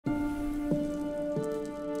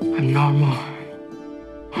I'm normal.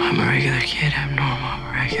 I'm a regular kid. I'm normal. I'm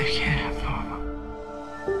a regular kid. I'm normal.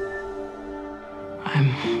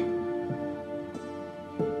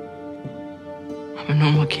 I'm a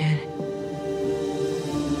normal kid.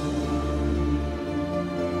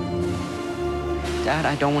 Dad,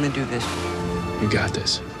 I don't want to do this. You got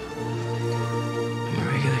this. I'm a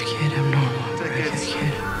regular kid. I'm normal. I'm a regular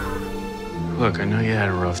kid. Look, I know you had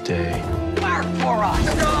a rough day. Fire for us!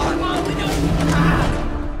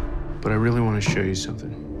 But I really want to show you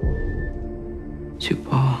something. To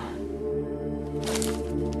Paul.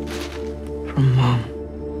 From Mom.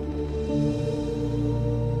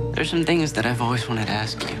 There's some things that I've always wanted to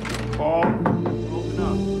ask you. Paul, open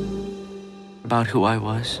up. About who I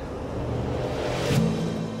was.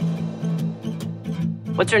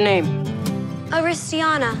 What's her name?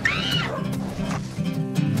 Aristiana.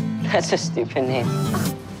 That's a stupid name.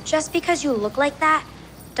 Just because you look like that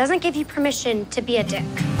doesn't give you permission to be a dick.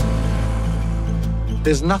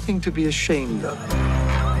 There's nothing to be ashamed of.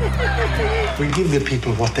 We give the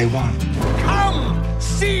people what they want. Come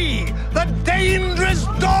see the dangerous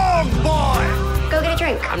dog boy! Go get a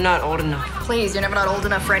drink. I'm not old enough. Please, you're never not old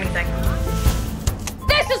enough for anything.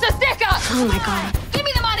 This is a stick-up! Oh my God. Give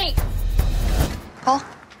me the money! Paul?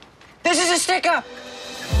 This is a stick-up!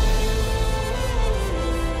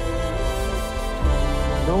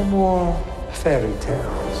 No more fairy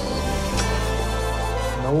tales.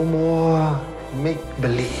 No more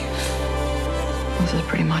make-believe. This is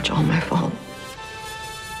pretty much all my fault.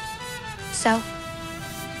 So,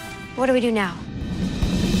 what do we do now?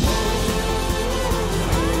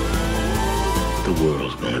 The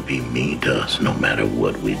world's gonna be mean to us no matter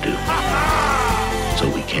what we do. So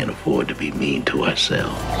we can't afford to be mean to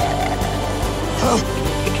ourselves.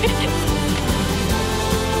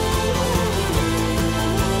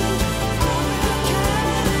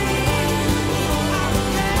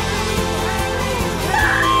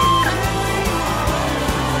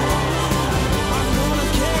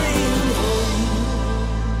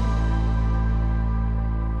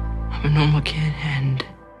 I'm a normal kid, and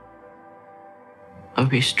I'll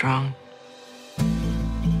be strong.